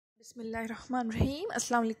बिस्मिल्लाहिर्रहमानिर्रहीम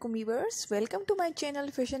अस्सलाम वालेकुम viewers welcome to my channel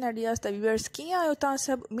fashion ideas. त व्यूअर्स कीअं आहियो तव्हां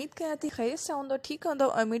सभु? उम्मीद कयां थी ख़ैर सां हूंदो, ठीकु हूंदो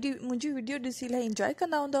ऐं मुंहिंजी वीडियो ॾिसी इलाही इंजॉय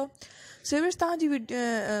कंदा हूंदो। सो व्यूअर्स तव्हांजी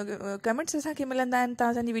कमेंट्स असांखे मिलंदा आहिनि,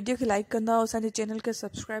 तव्हां असांजी वीडियो खे लाइक कंदा, असांजे चैनल खे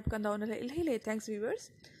सब्सक्राइब कंदा, उन लाइ इलाही थैंक्स व्यूअर्स।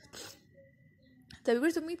 त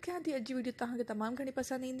व्यूअर्स उम्मीद कयां थी अॼु जी वीडियो तव्हांखे तमामु घणी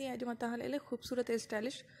पसंदि ईंदी। अॼु मां तव्हां लाइ इलाही ख़ूबसूरत ऐं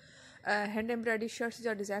स्टाइलिश हैंड एम्ब्रॉयडरी शर्ट्स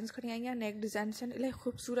जा डिज़ाइन्स खणी आई आहियां। नेक डिज़ाइन्स आहिनि इलाही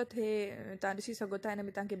ख़ूबसूरत। हे तव्हां ॾिसी सघो था, हिन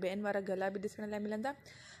में तव्हांखे बेन वारा गला बि ॾिसण लाइ मिलंदा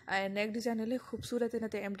ऐं नेक डिज़ाइन इलाही ख़ूबसूरत हिन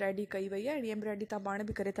ते एम्ब्रॉयडरी कई वई आहे। अहिड़ी एम्ब्रॉयडरी तव्हां पाण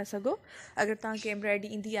बि करे था सघो अगरि तव्हांखे एम्ब्रॉयडरी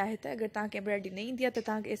ईंदी आहे त। अगरि तव्हांखे एम्ब्रॉयडरी न ईंदी आहे त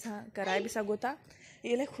तव्हांखे असां कराए बि सघो था।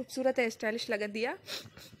 इहा इलाही ख़ूबसूरत ऐं स्टाइलिश लॻंदी आहे।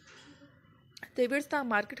 त व्यूअर्स तव्हां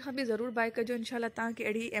मार्केट खां बि ज़रूरु बाय कजो। इंशाल्लाह तव्हांखे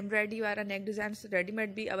अहिड़ी एम्ब्रॉयडरी वारा नेक डिज़ाइन्स रेडीमेड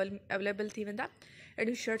बि अवेलेबल थी वेंदा।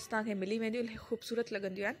 अहिड़ियूं शर्ट्स तव्हांखे मिली वेंदियूं, इलाही ख़ूबसूरत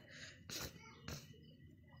लॻंदियूं आहिनि।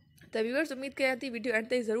 त व्यूअर्स उम्मीद कयां थी वीडियो एंड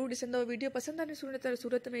ताईं ज़रूरु ॾिसंदो। वीडियो पसंदि आहे त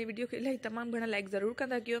सूरत में वीडियो खे इलाही तमामु घणा लाइक ज़रूरु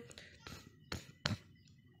कंदा कयो।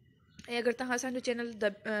 ऐं अगरि तव्हां असांजो चैनल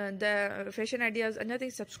द फैशन आइडियाज़ अञा ताईं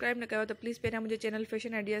सब्सक्राइब न कयो त प्लीज़ पहिरियां मुंहिंजे चैनल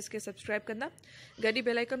फैशन आइडियाज़ खे सब्सक्राइब कंदा, गॾु ई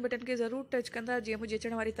बेल आइकन बटन खे ज़रूरु टच कंदा, जीअं मुंहिंजी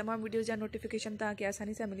अचण वारी तमामु वीडियोज़ जा नोटिफिकेशन तव्हांखे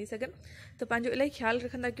आसानी सां मिली सघनि। त पंहिंजो इलाही ख़्यालु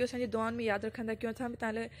रखंदा कयो, असांजी दुआउनि में यादि रखंदा कयो। असां बि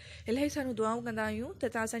तव्हां लाइ इलाही सारियूं दुआऊं कंदा आहियूं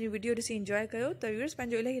त तव्हां असांजी वीडियो ॾिसी इंजॉय कयो। त व्यूअर्स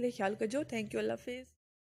पंहिंजो इलाही ख़्यालु कजो। थैंक यू, अल्लाह हाफ़िज़।